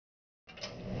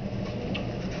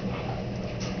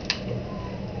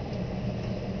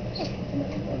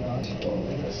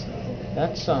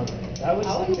That's That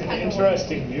was an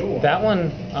interesting new one. that one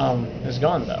is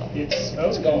gone though. It's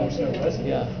gone. There's no resident.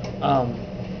 Yeah.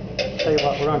 Tell you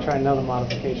what, we're gonna try another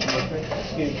modification.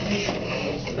 Excuse me.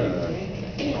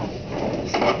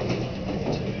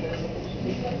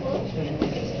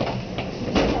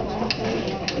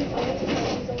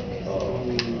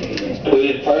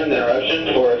 Please pardon the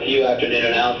interruption for a few afternoon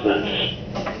announcements.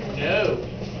 No.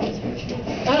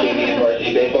 JV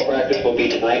varsity baseball practice will be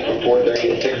tonight from 4:30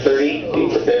 to 6:30. Be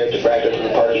prepared to practice in the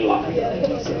parking lot.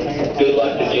 Good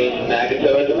luck to Jason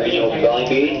McIntosh at the regional spelling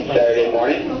bee Saturday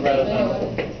morning.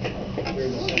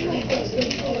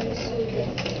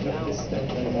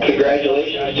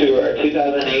 Congratulations to our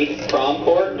 2008 prom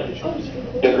court.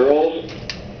 The girls'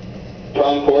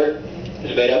 prom court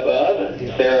is made up of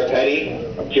Sarah Petty,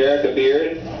 Jerica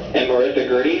Beard, and Marissa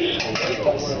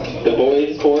Gerdes. The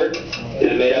boys' court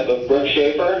is made up of Brooke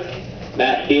Schaefer,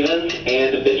 Matt Stevens,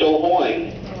 and Mitchell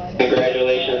Hoying.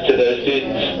 Congratulations to those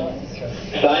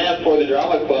students. Sign up for the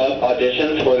drama club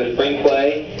auditions for the spring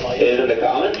play is in the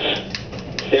comments.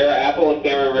 Sarah Apple and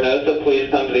Cameron Reynosa, please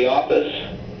come to the office.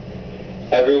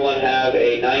 Everyone have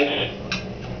a nice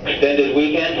extended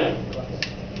weekend.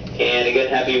 And again,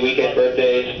 happy weekend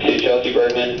birthdays to Chelsea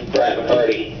Bergman, Bryant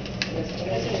McCarty.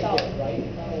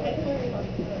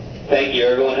 Thank you.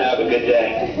 Everyone have a good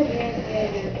day.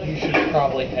 You should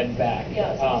probably head back.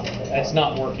 It's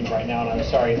not working right now, and I'm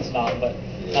sorry it's not, but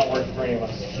it's not working for any of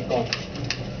us. Keep going.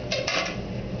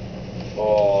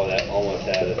 Oh, that almost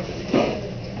had it.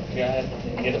 Go ahead.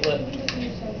 Get it lit.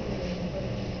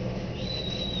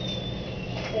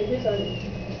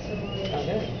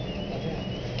 Okay.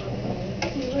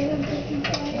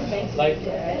 Like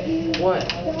what?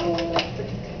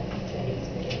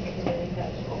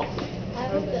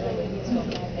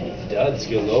 Duds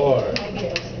galore.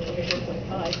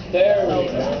 There we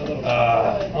go.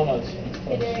 Almost.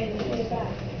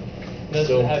 This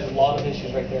So- has a lot of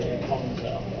issues right there. It comes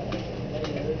out.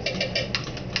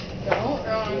 Don't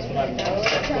run. This one I'm going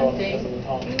because of the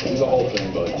tongue. It's the whole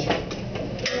thing, Budge.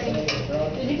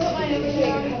 Did you put mine over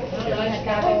there? No, I just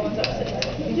got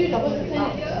it. Dude, I wasn't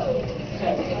saying to go.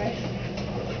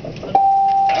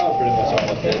 That was pretty much all I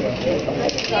did.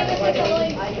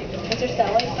 Mr.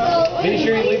 Sully? Be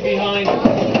sure you leave behind.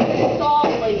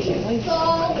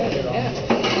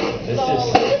 This is.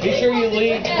 Be sure you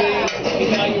leave the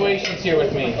evaluations here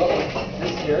with me.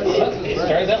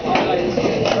 Start that one.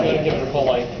 I'm gonna give it a full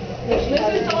light. Mr.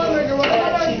 Sullenberger, what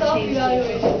about our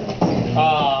self-evaluations?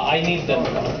 I need them.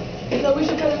 So we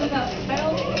should put them in that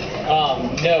file?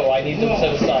 No, I need them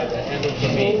set aside and it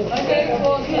should be. Okay,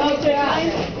 well, can you take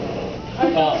mine? Our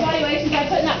self-evaluations, I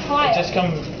put in that file. Just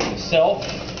come self.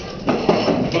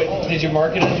 But did you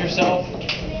mark it as yourself?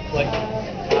 Like,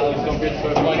 do I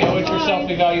know it's your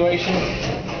self-evaluation?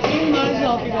 My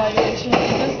self-evaluation. Is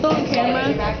this still on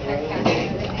camera?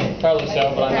 Probably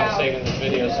so, but I'm not saving this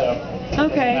video, so it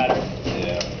doesn't Okay. matter.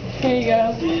 Yeah. Here you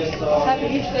go. Happy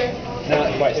Easter.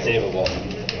 Not quite savable.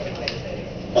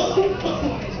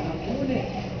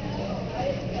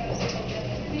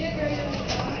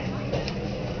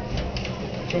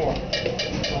 Two more.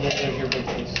 And then there's your big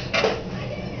piece.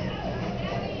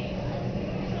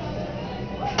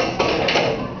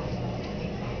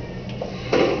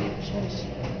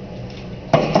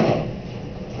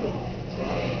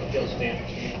 Feels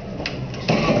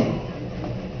damaged.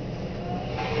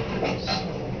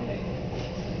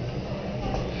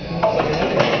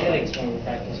 Headaches when we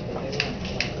practice, but they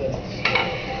weren't like this.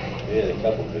 We had a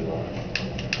couple good ones.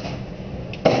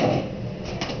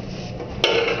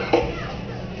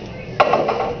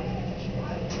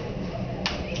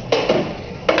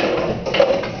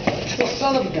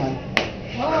 Son of a gun.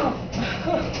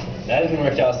 That didn't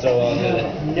work out so well, did it?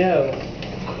 No.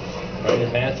 Are your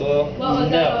pants a little? What was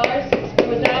that ours?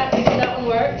 Did that one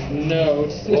work? No.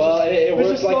 Well, it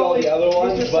works like all the other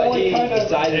ones, but he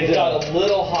decided It got a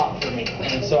little hot for me,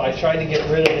 and so I tried to get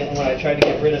rid of it, and when I tried to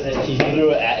get rid of it, he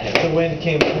threw it at him. the wind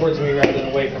came towards me rather than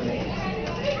away from me.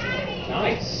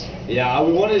 Nice. Yeah,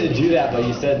 we wanted to do that, but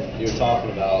you said you were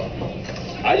talking about.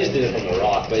 I just did it from the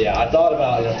rock, but yeah, I thought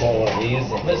about pulling one of these.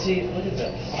 But see, look at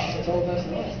this. It's all this.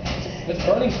 It's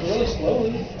burning really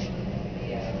slowly.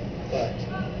 But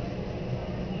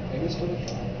Maybe it's really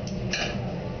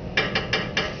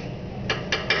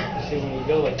see, when you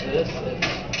go like this, it's,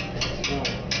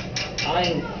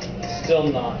 I'm still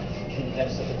not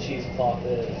convinced that the cheesecloth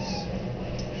is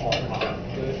all cotton.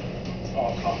 Good. It's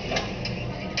all cotton. I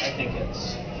think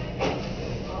it's.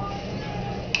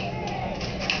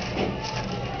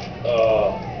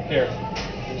 Here.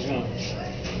 I'm just gonna.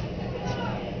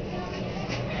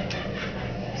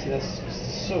 See, that's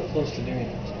so close to doing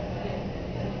it.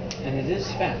 And it is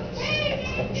fast.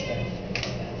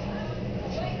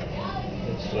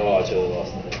 Oh, I totally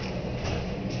lost it.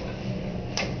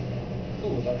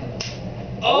 Ooh, that kind of.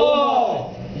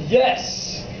 Oh!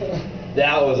 Yes!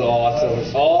 That was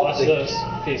awesome. Watch those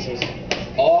pieces.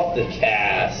 Off the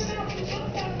cast.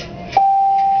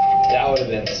 That would have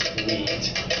been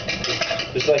sweet.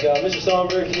 Just like, Mr.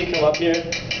 Sonberg, can you come up here?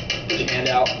 Put your hand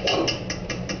out.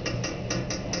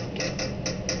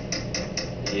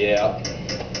 Yeah.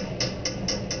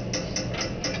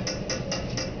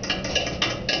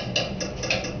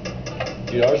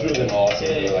 Dude, ours would have been awesome.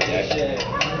 Hey, Like, actually.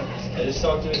 I just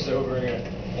talked to Miss Oberger,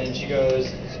 and she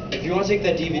goes, if you want to take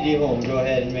that DVD home, go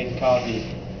ahead and make a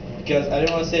copy. Because I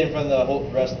didn't want to say in front of the whole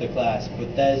rest of the class,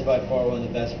 but that is by far one of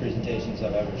the best presentations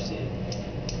I've ever seen.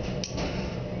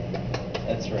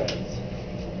 That's right.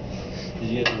 Did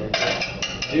you get to work there?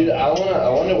 Dude, I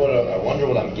wonder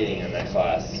what I'm getting in that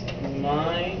class.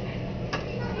 My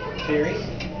theory.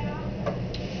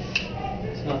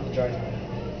 It's not the dry time.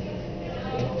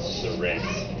 It's The rinse.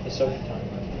 the soak time.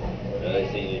 Really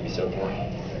think you need to be soaked more?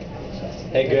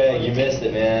 Hey Greg, you missed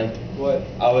it, man. What?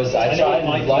 I I tried know to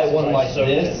my light piece one is like soaked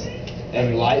this in.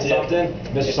 and light something. Mr. If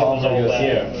it was Solomon all goes bad,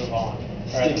 here. move on.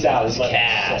 Sticks out his Let it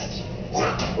cast. sit.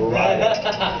 Right.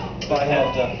 If I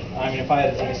had to, if I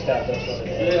had to take a stab, that's what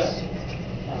it is.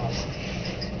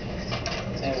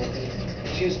 And with the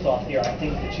cheesecloth here, I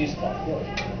think the cheesecloth worked.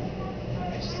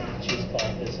 I just think the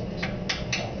cheesecloth isn't.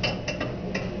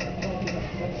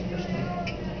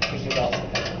 There's about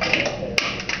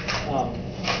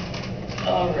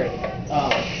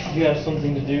alright. You have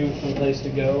something to do, some place to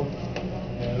go?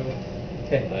 No.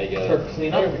 Okay. There you go. For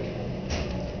cleanup.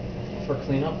 For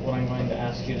cleanup, what I'm going to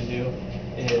ask you to do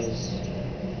is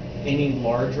any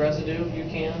large residue you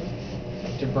can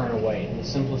to burn away. And the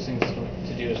simplest thing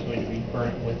to do is going to be burn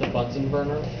it with a Bunsen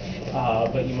burner,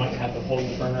 but you might have to hold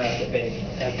the burner at the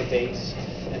base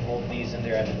and hold these in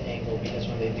there at an angle, because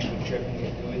when they do drip and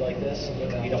get gooey like this,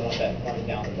 you don't want that going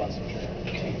down the Bunsen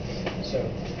burner. So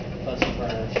Bunsen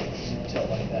burner, tilt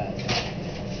like that.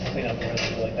 Clean up the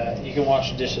residue like that. You can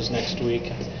wash the dishes next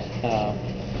week.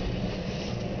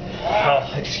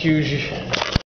 I'll excuse you.